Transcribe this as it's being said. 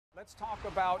Let's talk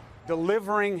about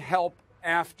delivering help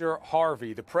after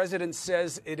Harvey. The president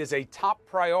says it is a top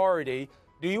priority.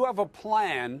 Do you have a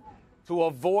plan to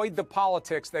avoid the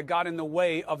politics that got in the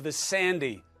way of the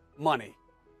Sandy money?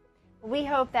 We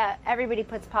hope that everybody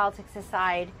puts politics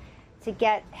aside to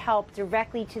get help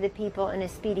directly to the people in a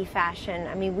speedy fashion.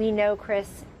 I mean, we know,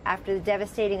 Chris, after the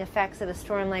devastating effects of a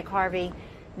storm like Harvey,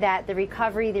 that the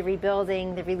recovery, the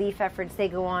rebuilding, the relief efforts, they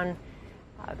go on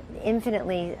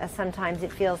infinitely. Sometimes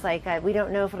it feels like we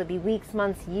don't know if it'll be weeks,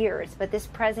 months, years, but this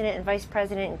president and vice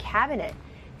president and cabinet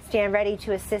stand ready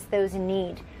to assist those in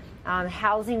need.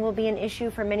 Housing will be an issue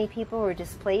for many people who are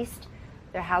displaced.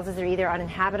 Their houses are either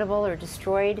uninhabitable or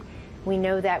destroyed. We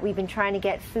know that we've been trying to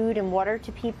get food and water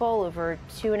to people, over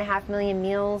 2.5 million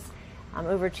meals,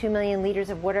 over 2 million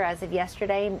liters of water as of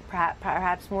yesterday,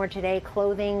 perhaps more today,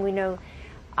 clothing. We know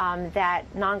that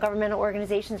non-governmental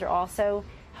organizations are also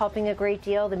helping a great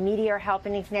deal. The media are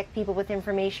helping to connect people with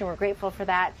information. We're grateful for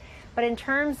that. But in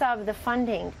terms of the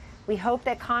funding, we hope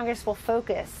that Congress will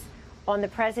focus on the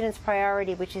president's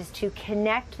priority, which is to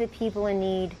connect the people in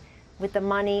need with the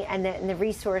money and the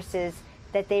resources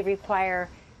that they require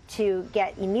to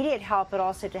get immediate help, but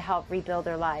also to help rebuild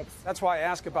their lives. That's why I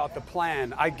ask about the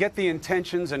plan. I get the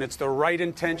intentions, and it's the right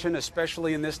intention,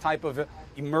 especially in this type of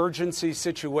emergency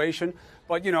situation.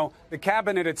 But, you know, the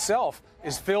cabinet itself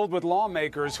is filled with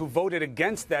lawmakers who voted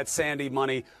against that Sandy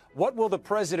money. What will the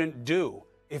president do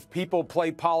if people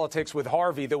play politics with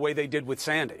Harvey the way they did with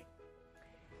Sandy?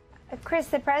 Chris,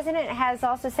 the president has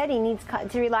also said he needs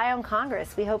to rely on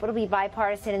Congress. We hope it'll be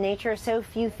bipartisan in nature. So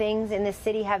few things in this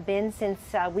city have been since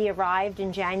we arrived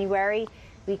in January.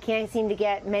 We can't seem to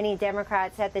get many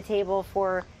Democrats at the table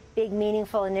for big,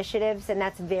 meaningful initiatives, and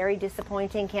that's very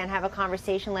disappointing. Can't have a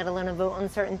conversation, let alone a vote on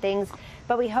certain things.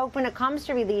 But we hope when it comes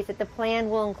to relief that the plan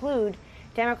will include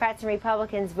Democrats and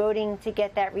Republicans voting to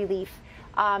get that relief.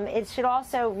 It should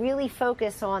also really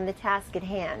focus on the task at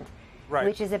hand. Right.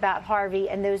 Which is about Harvey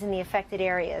and those in the affected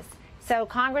areas. So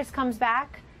Congress comes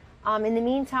back. In the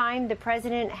meantime, the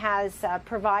president has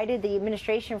provided, the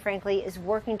administration, frankly, is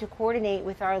working to coordinate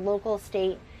with our local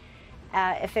state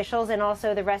officials and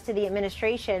also the rest of the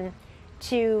administration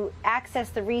to access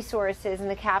the resources and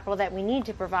the capital that we need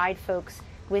to provide folks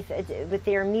with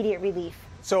their immediate relief.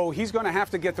 So he's going to have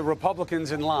to get the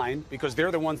Republicans in line because they're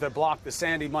the ones that blocked the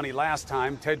Sandy money last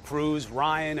time, Ted Cruz,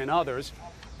 Ryan, and others.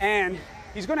 And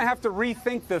he's going to have to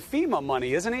rethink the FEMA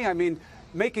money, isn't he? I mean,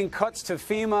 making cuts to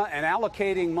FEMA and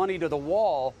allocating money to the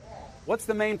wall. What's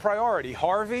the main priority,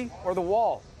 Harvey or the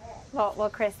wall?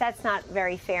 Well, Chris, that's not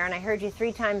very fair. And I heard you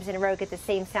 3 times in a row get the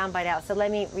same soundbite out. So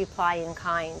let me reply in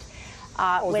kind.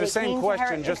 The same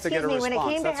question just to get a response. When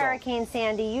it came to Hurricane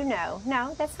Sandy, you know.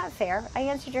 No, that's not fair. I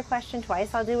answered your question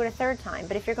twice. I'll do it a 3rd time.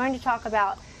 But if you're going to talk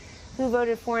about who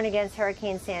voted for and against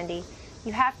Hurricane Sandy,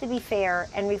 you have to be fair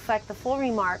and reflect the full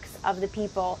remarks of the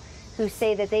people who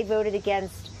say that they voted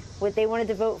against what they wanted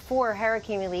to vote for,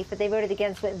 hurricane relief, but they voted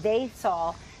against what they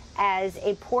saw as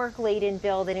a pork-laden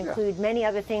bill that included many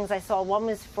other things. I saw one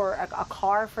was for a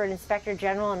car for an inspector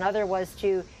general, another was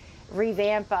to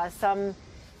revamp some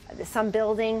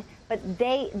building. But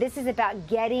this is about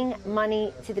getting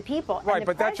money to the people. Right,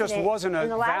 but that just wasn't a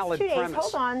valid premise.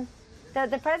 Hold on.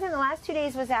 The president in the last 2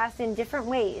 days was asked in different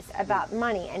ways about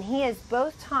money, and he has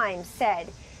both times said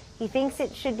he thinks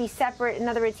it should be separate. In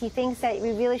other words, he thinks that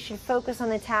we really should focus on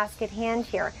the task at hand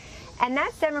here. And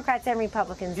that's Democrats and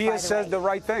Republicans, He has said the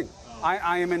right thing.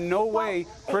 I am in no way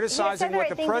criticizing what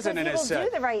the president has said. He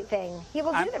will do the right thing. He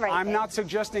will do the right thing. I'm not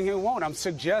suggesting he won't. I'm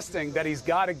suggesting that he's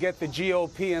got to get the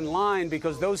GOP in line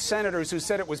because those senators who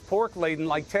said it was pork-laden,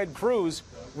 like Ted Cruz,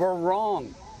 were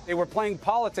wrong. They were playing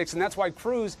politics, and that's why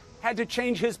Cruz had to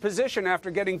change his position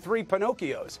after getting 3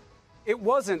 Pinocchios. It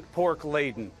wasn't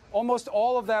pork-laden. Almost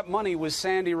all of that money was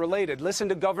Sandy-related. Listen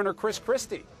to Governor Chris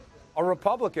Christie, a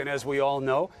Republican, as we all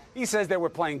know. He says they were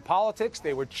playing politics,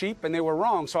 they were cheap, and they were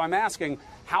wrong. So I'm asking,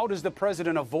 how does the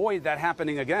president avoid that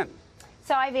happening again?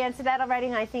 So I've answered that already,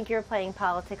 and I think you're playing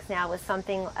politics now with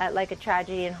something like a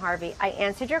tragedy in Harvey. I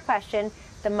answered your question.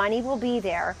 The money will be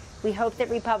there. We hope that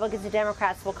Republicans and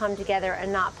Democrats will come together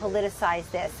and not politicize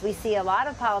this. We see a lot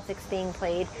of politics being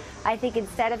played. I think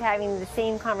instead of having the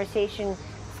same conversation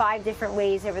 5 different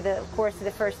ways over the course of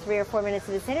the first 3 or 4 minutes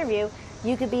of this interview,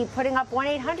 you could be putting up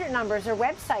 1-800 numbers or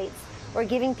websites or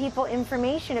giving people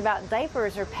information about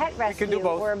diapers or pet rescue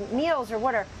or meals or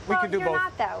water. We can do both. You're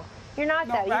not, though. You're not,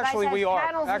 though. You actually, guys have we are.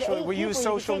 panels Actually, we use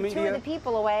social media. You could take 2 of the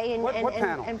people away What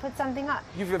panel? and put something up.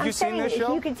 Have you seen this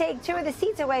show? You could take 2 of the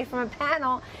seats away from a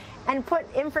panel and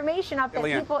put information up that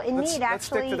people in need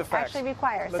actually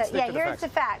require. So yeah, here's the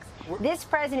facts. This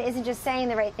president isn't just saying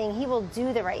the right thing; he will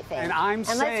do the right thing. And I'm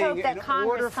saying, let's hope that in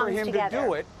order for him to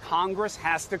do it, Congress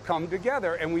has to come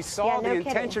together. And we saw the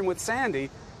intention with Sandy,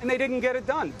 and they didn't get it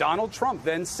done. Donald Trump,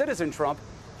 then Citizen Trump,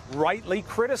 rightly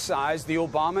criticized the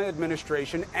Obama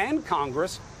administration and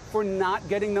Congress for not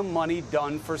getting the money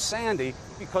done for Sandy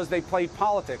because they played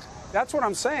politics. That's what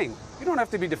I'm saying. You don't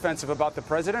have to be defensive about the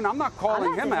president. I'm not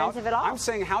calling him out. I'm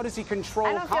saying, how does he control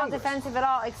Congress? I don't feel defensive at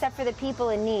all, except for the people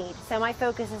in need. So my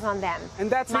focus is on them. And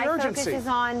that's the urgency. My focus is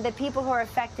on the people who are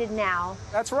affected now.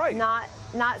 That's right. Not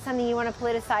something you want to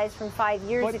politicize from 5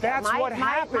 years ago. But that's what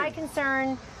happened. My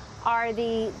concern are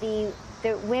the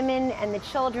women and the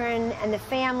children and the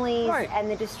families and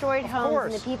the destroyed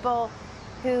homes and the people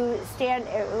who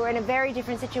are in a very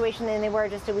different situation than they were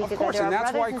just a week ago. There are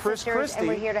brothers and sisters, and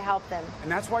we're here to help them.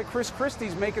 And that's why Chris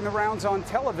Christie's making the rounds on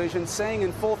television saying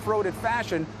in full-throated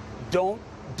fashion, don't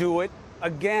do it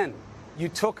again. You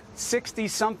took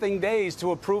 60-something days to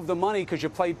approve the money because you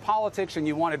played politics and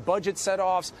you wanted budget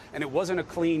set-offs and it wasn't a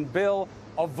clean bill.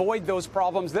 Avoid those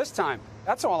problems this time.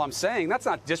 That's all I'm saying. That's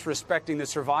not disrespecting the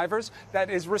survivors. That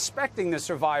is respecting the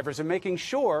survivors and making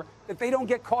sure that they don't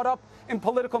get caught up in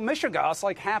political mishigas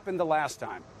like happened the last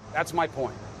time. That's my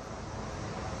point.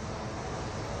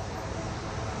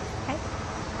 Okay.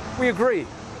 We agree.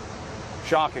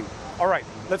 Shocking. All right,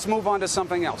 let's move on to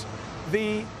something else.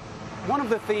 One of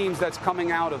the themes that's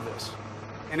coming out of this,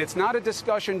 and it's not a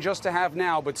discussion just to have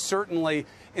now, but certainly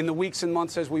in the weeks and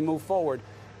months as we move forward,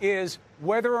 is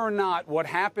whether or not what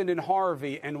happened in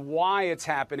Harvey and why it's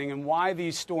happening and why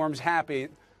these storms happen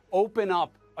open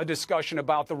up a discussion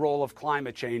about the role of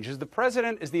climate change. Is the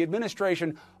president, is the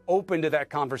administration open to that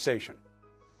conversation?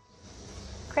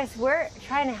 Chris, we're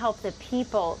trying to help the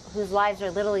people whose lives are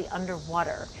literally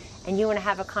underwater, and you want to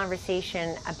have a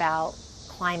conversation about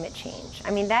climate change.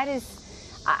 I mean, that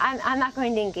is, I'm not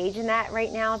going to engage in that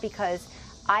right now because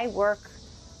I work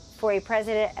for a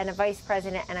president and a vice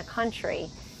president and a country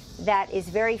that is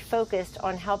very focused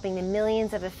on helping the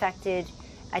millions of affected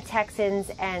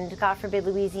Texans and, God forbid,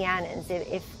 Louisianans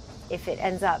if it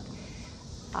ends up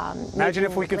Imagine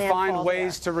if we could find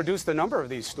ways to reduce the number of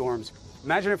these storms.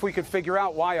 Imagine if we could figure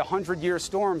out why a 100-year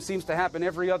storm seems to happen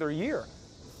every other year.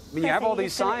 I mean, you have all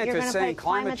these scientists saying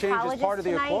climate change is part of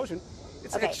the equation.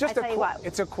 It's just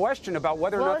it's a question about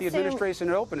whether or not the administration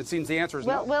is open. It seems the answer is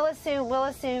no. We'll assume.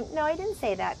 No, I didn't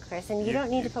say that, Chris, and you don't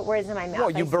need to put words in my mouth. Well,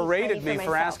 you berated me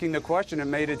for asking the question and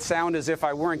made it sound as if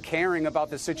I weren't caring about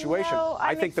the situation. No,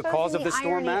 I think the cause of the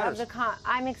storm matters.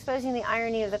 I'm exposing the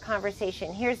irony of the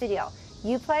conversation. Here's the deal.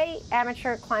 You play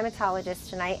amateur climatologist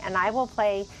tonight, and I will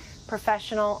play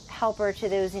professional helper to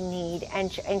those in need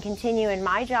and continue in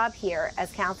my job here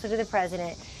as counselor to the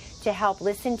president to help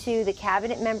listen to the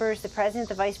cabinet members, the president,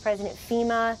 the vice president,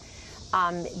 FEMA,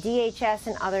 DHS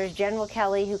and others, General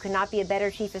Kelly, who could not be a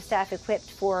better chief of staff equipped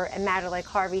for a matter like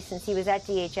Harvey since he was at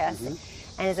DHS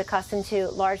and is accustomed to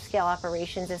large-scale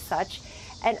operations as such.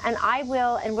 And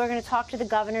we're going to talk to the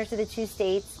governors of the 2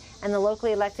 states and the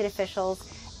locally elected officials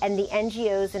and the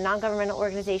NGOs, the non-governmental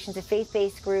organizations, the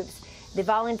faith-based groups, the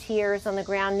volunteers on the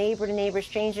ground, neighbor to neighbor,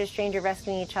 stranger to stranger,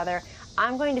 rescuing each other.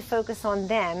 I'm going to focus on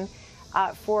them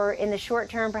for in the short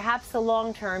term, perhaps the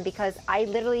long term, because I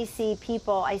literally see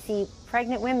people, I see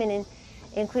pregnant women,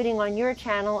 including on your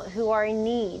channel, who are in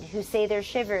need, who say they're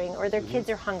shivering, or their kids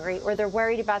are hungry, or they're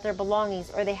worried about their belongings,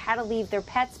 or they had to leave their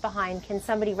pets behind. Can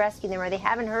somebody rescue them? Or they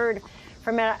haven't heard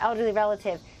from an elderly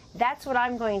relative. That's what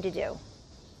I'm going to do.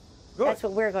 Good. That's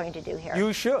what we're going to do here.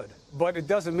 You should. But it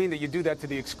doesn't mean that you do that to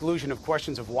the exclusion of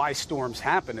questions of why storms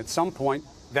happen. At some point,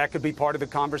 that could be part of the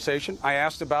conversation. I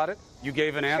asked about it. You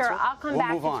gave an answer. Sure, I'll come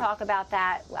back to talk about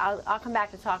that. I'll come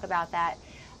back to talk about that.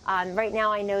 Right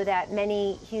now, I know that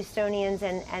many Houstonians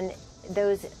and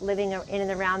those living in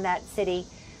and around that city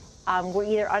were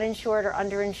either uninsured or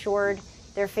underinsured.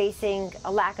 They're facing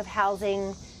a lack of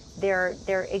housing. They're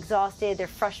exhausted. They're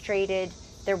frustrated.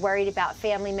 They're worried about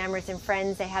family members and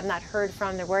friends they have not heard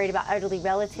from. They're worried about elderly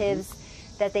relatives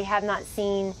that they have not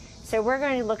seen. So we're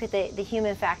going to look at the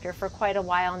human factor for quite a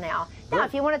while now. Now,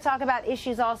 if you want to talk about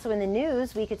issues also in the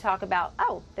news, we could talk about,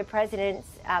 the president's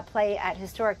play at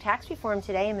historic tax reform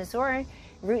today in Missouri,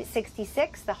 Route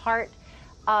 66, the heart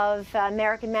of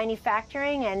American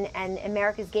manufacturing and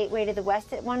America's gateway to the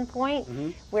West at one point,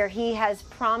 where he has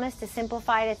promised to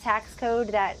simplify a tax code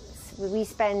that we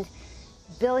spend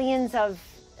billions of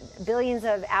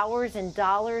hours and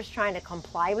dollars trying to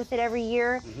comply with it every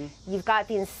year. You've got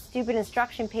the stupid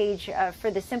instruction page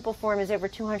for the simple form is over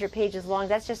 200 pages long.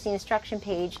 That's just the instruction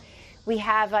page. We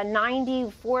have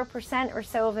 94% or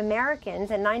so of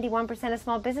Americans and 91% of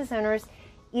small business owners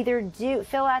either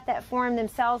fill out that form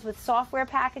themselves with software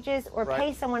packages or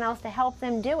pay someone else to help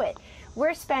them do it.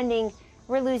 We're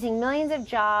losing millions of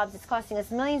jobs. It's costing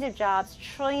us millions of jobs,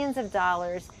 trillions of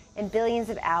dollars, and billions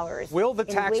of hours. Will the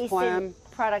tax plan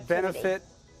benefit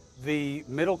the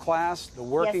middle class, the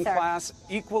working class,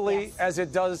 equally as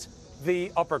it does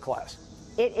the upper class?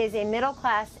 It is a middle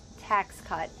class tax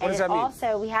cut. What does that mean?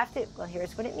 Also, we have to, well,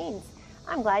 here's what it means.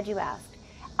 I'm glad you asked.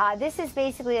 This is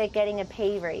basically like getting a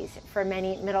pay raise for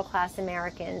many middle class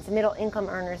Americans, middle income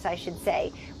earners, I should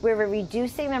say, where we're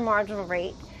reducing their marginal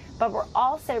rate, but we're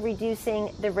also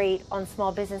reducing the rate on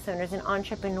small business owners and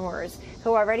entrepreneurs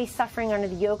who are already suffering under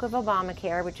the yoke of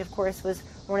Obamacare, which of course was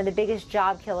one of the biggest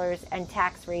job killers and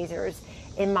tax raisers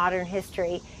in modern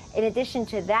history. In addition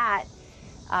to that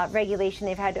regulation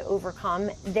they've had to overcome,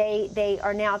 they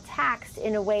are now taxed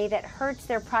in a way that hurts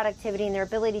their productivity and their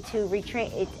ability to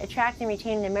attract and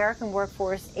retain an American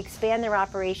workforce, expand their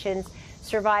operations,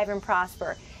 survive and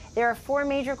prosper. There are four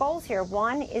major goals here.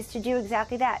 One is to do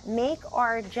exactly that, make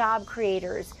our job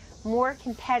creators more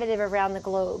competitive around the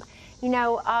globe. You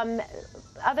know,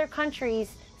 other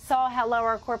countries saw how low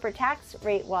our corporate tax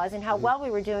rate was and how well we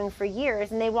were doing for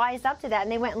years, and they wised up to that,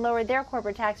 and they went and lowered their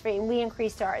corporate tax rate, and we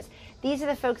increased ours. These are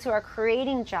the folks who are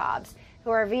creating jobs,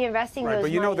 who are reinvesting those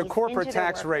but you know, the monies corporate into their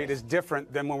tax rate workers. is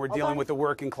different than when we're dealing with the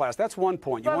working class. That's one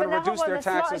point. You want to reduce their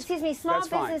taxes? Small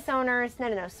business owners,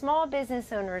 no. Small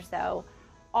business owners, though,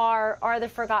 are the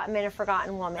forgotten men and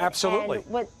forgotten women. Absolutely.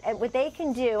 And what they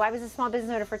can do, I was a small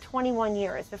business owner for 21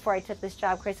 years before I took this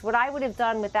job, Chris. What I would have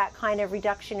done with that kind of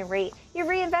reduction in rate, you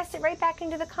reinvest it right back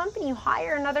into the company. You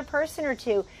hire another person or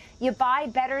two. You buy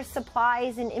better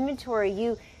supplies and inventory.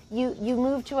 You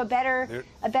move to a better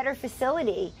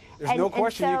facility. There's no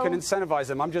question you can incentivize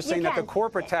them. I'm just saying that the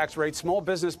corporate tax rate, small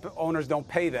business owners don't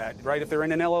pay that, right? If they're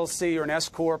in an LLC or an S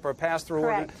Corp or a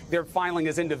pass-through, they're filing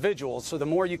as individuals. So the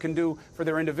more you can do for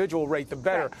their individual rate, the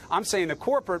better. I'm saying the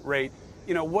corporate rate,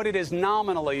 you know, what it is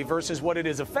nominally versus what it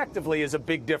is effectively is a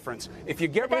big difference. If you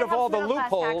get rid of all the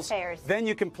loopholes, then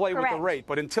you can play with the rate.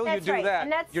 But until you do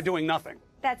that, you're doing nothing.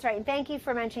 That's right, and thank you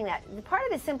for mentioning that. Part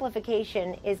of the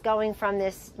simplification is going from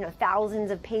this, you know,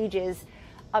 thousands of pages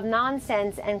of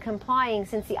nonsense and complying,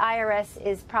 since the IRS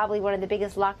is probably one of the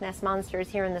biggest Loch Ness monsters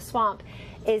here in the swamp,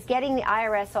 is getting the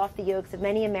IRS off the yokes of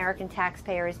many American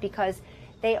taxpayers, because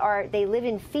they live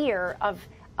in fear of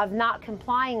not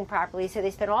complying properly, so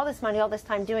they spend all this money, all this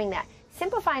time doing that.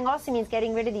 Simplifying also means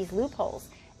getting rid of these loopholes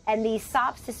and these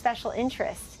SOPs to special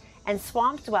interests and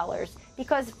swamp dwellers,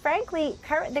 because frankly,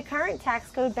 the current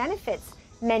tax code benefits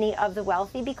many of the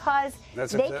wealthy, because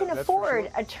they can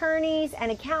afford attorneys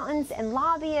and accountants and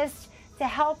lobbyists to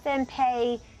help them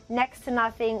pay next to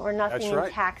nothing or nothing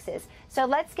in taxes. So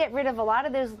let's get rid of a lot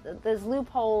of those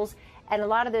loopholes and a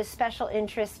lot of those special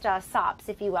interest SOPs,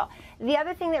 if you will. The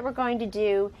other thing that we're going to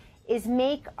do is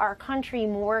make our country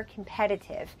more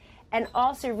competitive and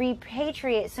also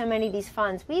repatriate so many of these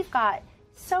funds. We've got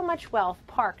so much wealth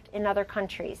parked in other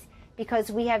countries because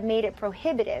we have made it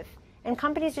prohibitive. And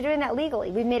companies are doing that legally.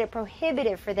 We've made it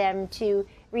prohibitive for them to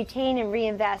retain and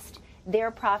reinvest their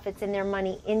profits and their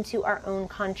money into our own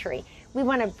country. We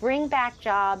want to bring back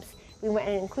jobs,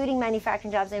 including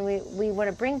manufacturing jobs, and we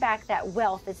want to bring back that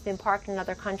wealth that's been parked in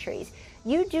other countries.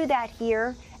 You do that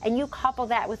here, and you couple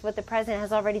that with what the president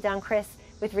has already done, Chris,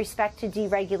 with respect to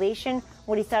deregulation,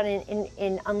 what he's done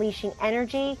in unleashing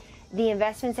energy, the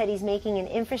investments that he's making in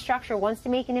infrastructure, wants to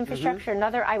make in infrastructure,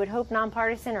 another, I would hope,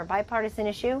 nonpartisan or bipartisan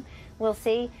issue. We'll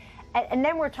see. And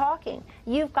then we're talking.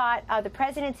 You've got the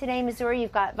president today in Missouri.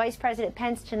 You've got Vice President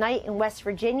Pence tonight in West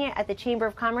Virginia at the Chamber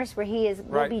of Commerce, where he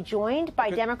will be joined by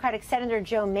Democratic Senator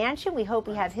Joe Manchin. We hope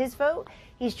we have his vote.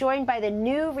 He's joined by the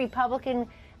new Republican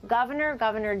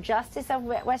Governor Justice of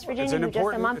West Virginia, who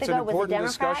just a month ago was a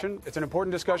Democrat. It's an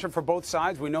important discussion for both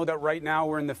sides. We know that right now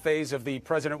we're in the phase of the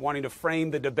president wanting to frame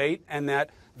the debate, and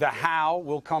that the how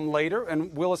will come later,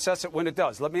 and we'll assess it when it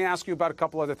does. Let me ask you about a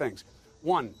couple other things.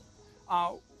 One,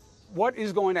 what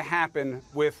is going to happen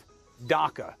with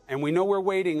DACA? And we know we're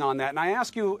waiting on that. And I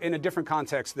ask you in a different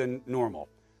context than normal.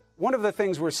 One of the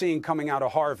things we're seeing coming out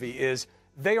of Harvey is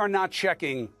they are not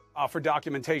checking for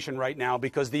documentation right now,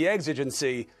 because the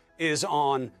exigency is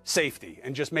on safety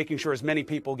and just making sure as many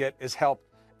people get as help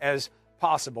as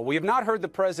possible. We have not heard the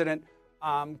president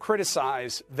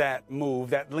criticize that move,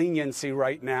 that leniency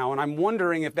right now. And I'm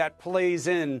wondering if that plays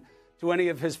in to any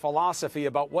of his philosophy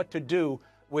about what to do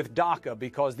with DACA,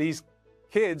 because these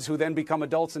kids who then become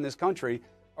adults in this country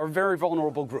are a very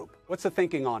vulnerable group. What's the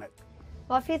thinking on it?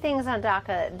 Well, a few things on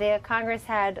DACA. The Congress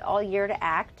had all year to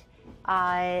act.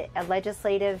 A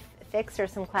legislative fix or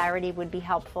some clarity would be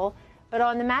helpful. But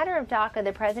on the matter of DACA,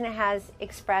 the president has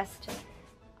expressed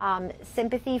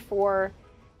sympathy for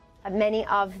many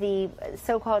of the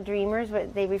so-called dreamers.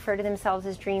 They refer to themselves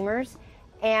as dreamers.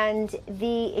 And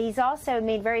he's also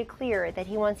made very clear that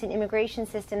he wants an immigration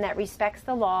system that respects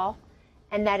the law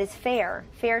and that is fair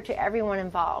to everyone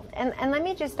involved. And let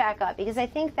me just back up, because I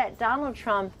think that Donald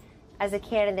Trump, as a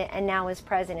candidate and now as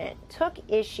president, took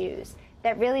issues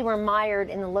that really were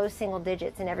mired in the low single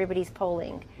digits in everybody's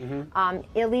polling.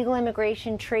 Illegal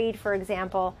immigration, trade, for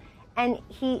example. And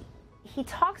he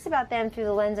talks about them through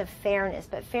the lens of fairness,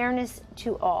 but fairness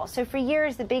to all. So for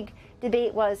years, the big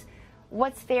debate was,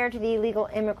 what's fair to the illegal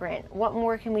immigrant? What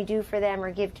more can we do for them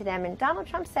or give to them? And Donald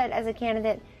Trump said, as a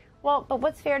candidate, well, but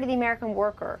what's fair to the American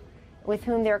worker with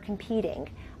whom they're competing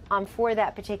for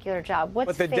that particular job? What's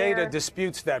but the fair? data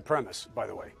disputes that premise, by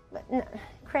the way. No,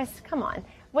 Chris, come on.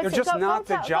 They're just not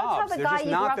the jobs. They're just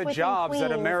not the jobs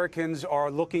that Americans are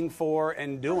looking for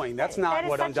and doing. That's not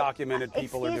what undocumented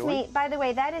people are doing. Excuse me. By the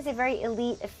way, that is a very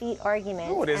elite, effete argument.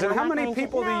 No, it isn't. How many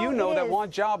people do you know that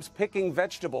want jobs picking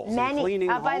vegetables and cleaning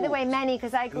homes? By the way, many,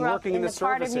 because I grew up in the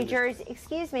part of New Jersey.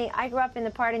 Excuse me. I grew up in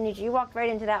the part of New Jersey. You walked right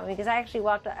into that one, because I actually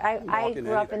walked. I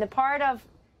grew up in the part of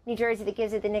New Jersey that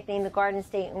gives it the nickname the Garden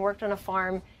State, and worked on a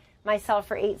farm myself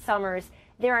for 8 summers.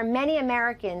 There are many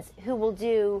Americans who will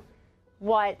do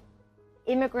what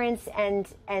immigrants and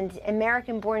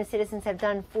American-born citizens have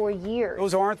done for years.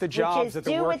 Those aren't the jobs that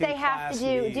the working class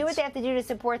needs. Do what they have to do to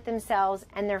support themselves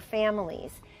and their families.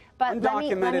 But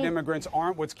undocumented immigrants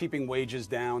aren't what's keeping wages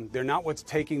down. They're not what's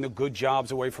taking the good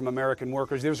jobs away from American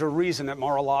workers. There's a reason that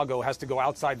Mar-a-Lago has to go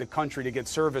outside the country to get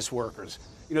service workers.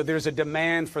 You know, there's a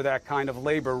demand for that kind of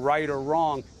labor, right or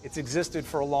wrong. It's existed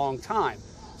for a long time.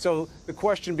 So the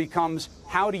question becomes,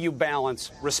 how do you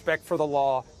balance respect for the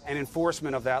law and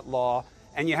enforcement of that law?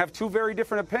 And you have two very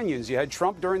different opinions. You had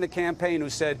Trump during the campaign who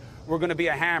said, we're going to be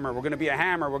a hammer, we're going to be a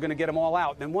hammer, we're going to get them all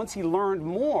out. Then once he learned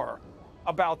more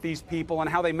about these people and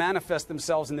how they manifest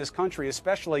themselves in this country,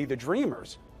 especially the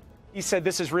dreamers, he said,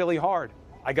 this is really hard.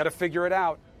 I got to figure it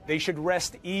out. They should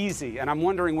rest easy. And I'm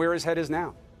wondering where his head is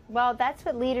now. Well, that's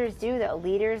what leaders do, though.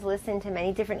 Leaders listen to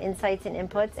many different insights and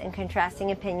inputs and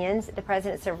contrasting opinions. The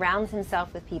president surrounds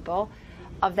himself with people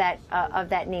of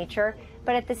that nature.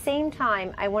 But at the same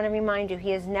time, I want to remind you, he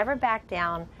has never backed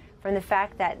down from the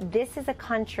fact that this is a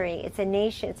country, it's a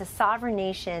nation, it's a sovereign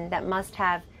nation that must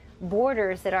have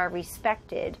borders that are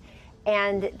respected,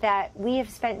 and that we have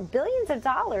spent billions of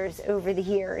dollars over the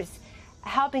years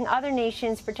helping other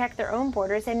nations protect their own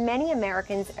borders, and many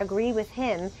Americans agree with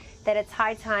him that it's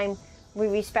high time we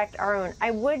respect our own. I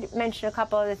would mention a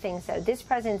couple other things, though. This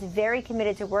president's very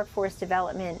committed to workforce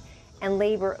development and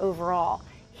labor overall.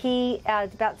 He,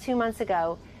 about 2 months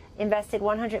ago, invested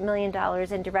 $100 million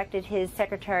and directed his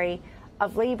Secretary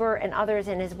of Labor and others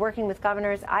and is working with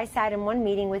governors. I sat in one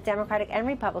meeting with Democratic and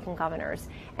Republican governors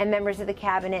and members of the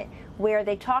cabinet where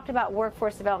they talked about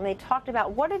workforce development. They talked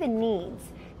about what are the needs.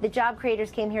 The job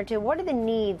creators came here to. What are the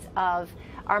needs of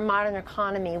our modern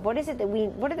economy? What is it that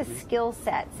what are the skill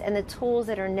sets and the tools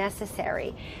that are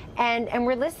necessary? And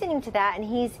we're listening to that,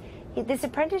 and this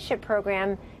apprenticeship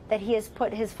program that he has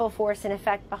put his full force and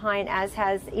effect behind, as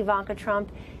has Ivanka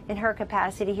Trump in her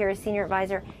capacity here as senior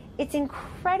advisor. It's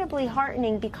incredibly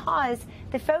heartening, because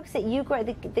the folks that you grew,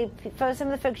 some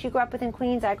of the folks you grew up with in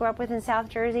Queens, I grew up with in South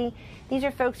Jersey, these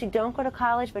are folks who don't go to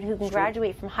college but who can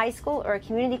graduate from high school or a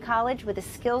community college with a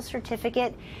skills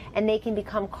certificate, and they can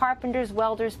become carpenters,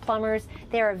 welders, plumbers.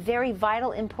 They are a very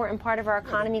vital, important part of our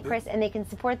economy, Chris, and they can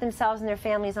support themselves and their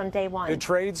families on day one. The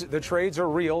trades are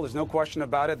real. There's no question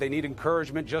about it. They need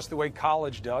encouragement just the way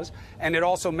college does. And it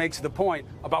also makes the point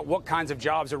about what kinds of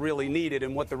jobs are really needed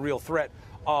and what the real threat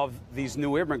of these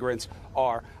new immigrants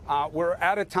are. We're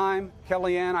out of time.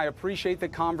 Kellyanne, I appreciate the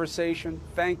conversation.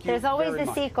 Thank you. There's always very the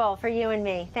much. sequel for you and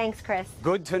me. Thanks, Chris.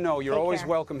 Good to know. You're Take always care.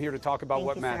 welcome here to talk about Thank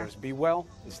what you, matters. sir. Be well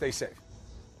and stay safe.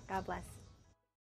 God bless.